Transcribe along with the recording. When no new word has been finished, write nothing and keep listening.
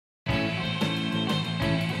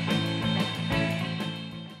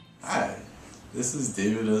This is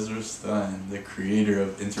David Ezra Stein, the creator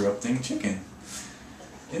of Interrupting Chicken.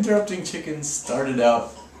 Interrupting Chicken started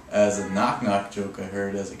out as a knock-knock joke I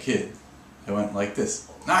heard as a kid. I went like this: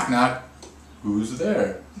 knock knock, who's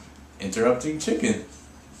there? Interrupting Chicken.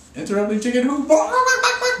 Interrupting Chicken, who?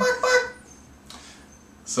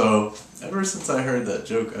 So, ever since I heard that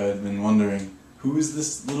joke, I had been wondering, who is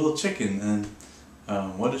this little chicken,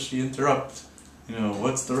 and what does she interrupt? You know,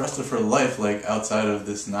 what's the rest of her life like outside of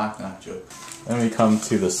this knock-knock joke? Then we come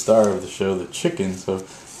to the star of the show, the chicken. So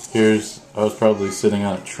I was probably sitting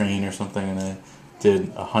on a train or something, and I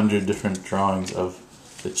did 100 different drawings of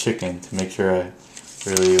the chicken to make sure I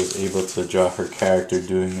really was able to draw her character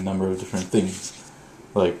doing a number of different things,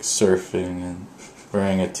 like surfing and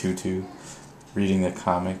wearing a tutu, reading the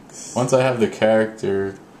comics. Once I have the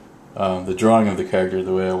character, the drawing of the character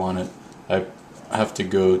the way I want it, I have to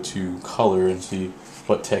go to color and see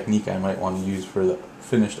what technique I might want to use for the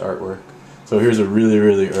finished artwork. So here's a really,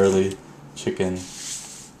 really early chicken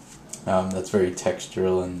that's very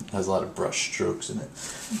textural and has a lot of brush strokes in it.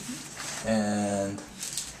 And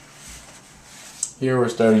here we're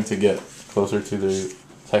starting to get closer to the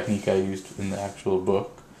technique I used in the actual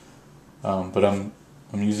book. But I'm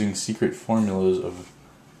using secret formulas of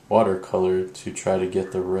watercolor to try to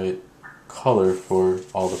get the right color for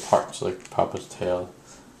all the parts, like Papa's tail,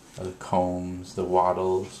 the combs, the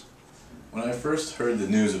wattles. When I first heard the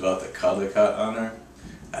news about the Caldecott Honor,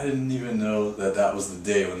 I didn't even know that that was the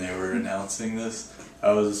day when they were announcing this.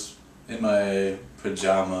 I was in my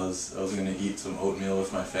pajamas, I was going to eat some oatmeal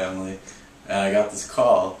with my family, and I got this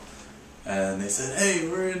call, and they said, "Hey,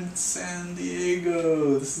 we're in San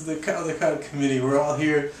Diego, this is the Caldecott Committee, we're all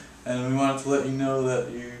here, and we wanted to let you know that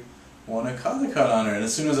you won a Caldecott Honor." And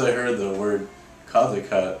as soon as I heard the word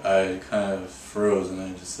Caldecott, I kind of froze, and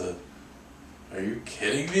I just said, "Are you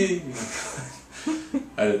kidding me?"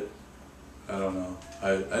 I don't know.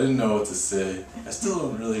 I didn't know what to say. I still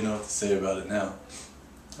don't really know what to say about it now.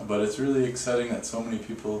 But it's really exciting that so many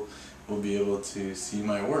people will be able to see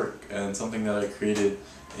my work, and something that I created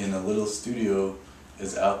in a little studio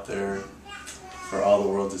is out there for all the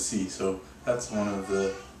world to see. So that's one of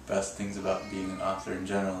the best things about being an author in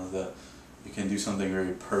general, is that you can do something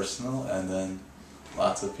very personal and then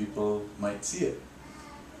lots of people might see it.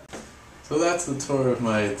 So that's the tour of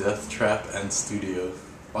my death trap and studio.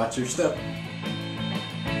 Watch your step.